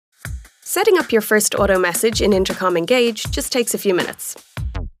Setting up your first auto message in Intercom Engage just takes a few minutes.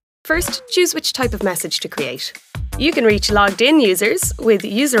 First, choose which type of message to create. You can reach logged-in users with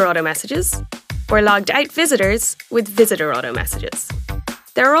user auto messages, or logged-out visitors with visitor auto messages.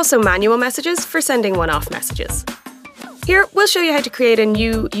 There are also manual messages for sending one-off messages. Here, we'll show you how to create a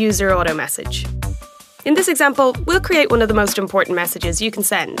new user auto message. In this example, we'll create one of the most important messages you can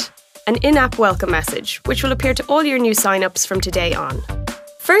send, an in-app welcome message, which will appear to all your new sign-ups from today on.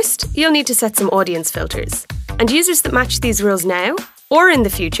 First, you'll need to set some audience filters, and users that match these rules now or in the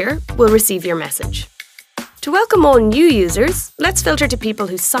future will receive your message. To welcome all new users, let's filter to people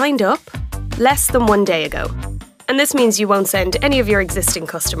who signed up less than 1 day ago. And this means you won't send any of your existing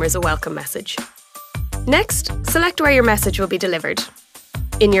customers a welcome message. Next, select where your message will be delivered.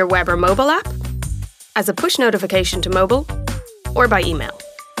 In your web or mobile app, as a push notification to mobile, or by email.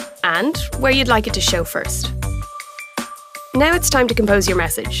 And where you'd like it to show first. Now it's time to compose your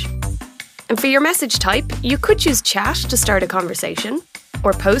message. And for your message type, you could choose chat to start a conversation,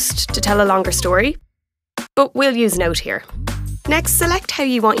 or post to tell a longer story, but we'll use note here. Next, select how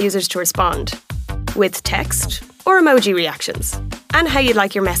you want users to respond, with text or emoji reactions, and how you'd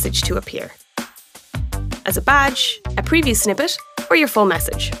like your message to appear. As a badge, a preview snippet, or your full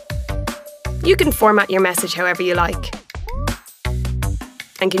message. You can format your message however you like,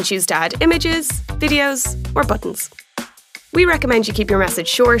 and can choose to add images, videos, or buttons. We recommend you keep your message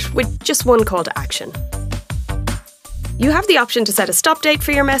short with just one call to action. You have the option to set a stop date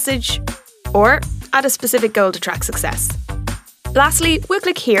for your message or add a specific goal to track success. Lastly, we'll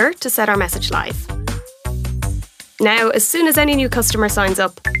click here to set our message live. Now, as soon as any new customer signs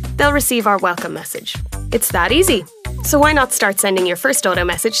up, they'll receive our welcome message. It's that easy. So why not start sending your first auto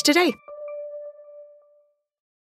message today?